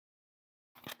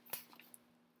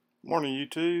Morning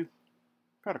YouTube.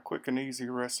 Got a quick and easy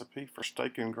recipe for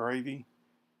steak and gravy.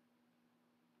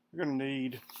 You're going to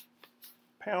need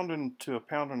a pound to a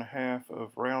pound and a half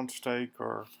of round steak,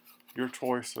 or your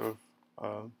choice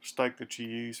of steak that you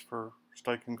use for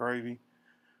steak and gravy.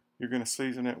 You're going to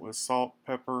season it with salt,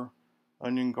 pepper,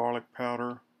 onion, garlic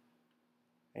powder,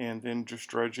 and then just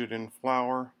dredge it in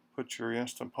flour. Put your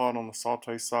Instant Pot on the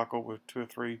saute cycle with 2 or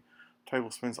 3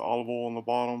 tablespoons of olive oil on the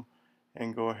bottom,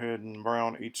 and go ahead and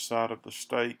brown each side of the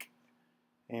steak,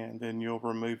 and then you'll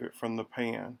remove it from the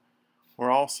pan. We're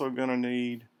also going to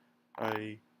need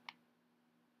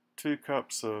 2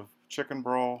 cups of chicken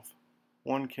broth,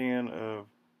 1 can of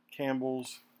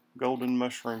Campbell's golden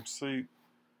mushroom soup,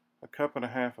 1.5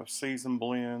 cups of seasoned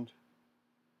blend,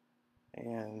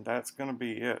 and that's going to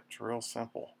be it. It's real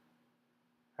simple.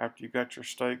 After you got your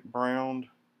steak browned,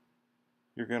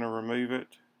 you're going to remove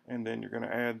it, and then you're going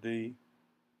to add the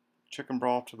chicken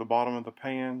broth to the bottom of the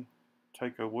pan.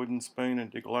 Take a wooden spoon and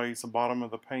deglaze the bottom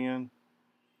of the pan.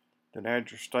 Then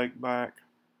add your steak back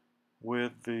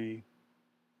with the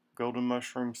golden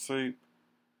mushroom soup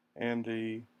and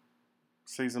the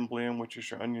seasoned blend, which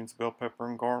is your onions, bell pepper,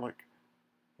 and garlic.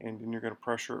 And then you're going to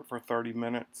pressure it for 30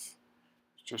 minutes.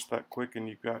 It's just that quick, and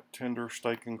you've got tender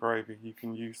steak and gravy. You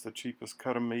can use the cheapest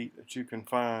cut of meat that you can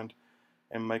find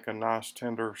and make a nice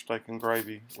tender steak and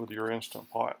gravy with your Instant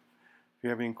Pot. If you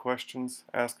have any questions,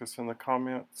 ask us in the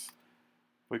comments.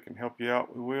 If we can help you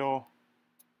out, we will.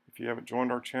 If you haven't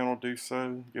joined our channel, do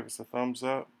so. Give us a thumbs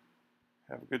up.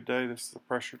 Have a good day. This is the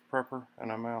Pressured Prepper,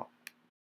 and I'm out.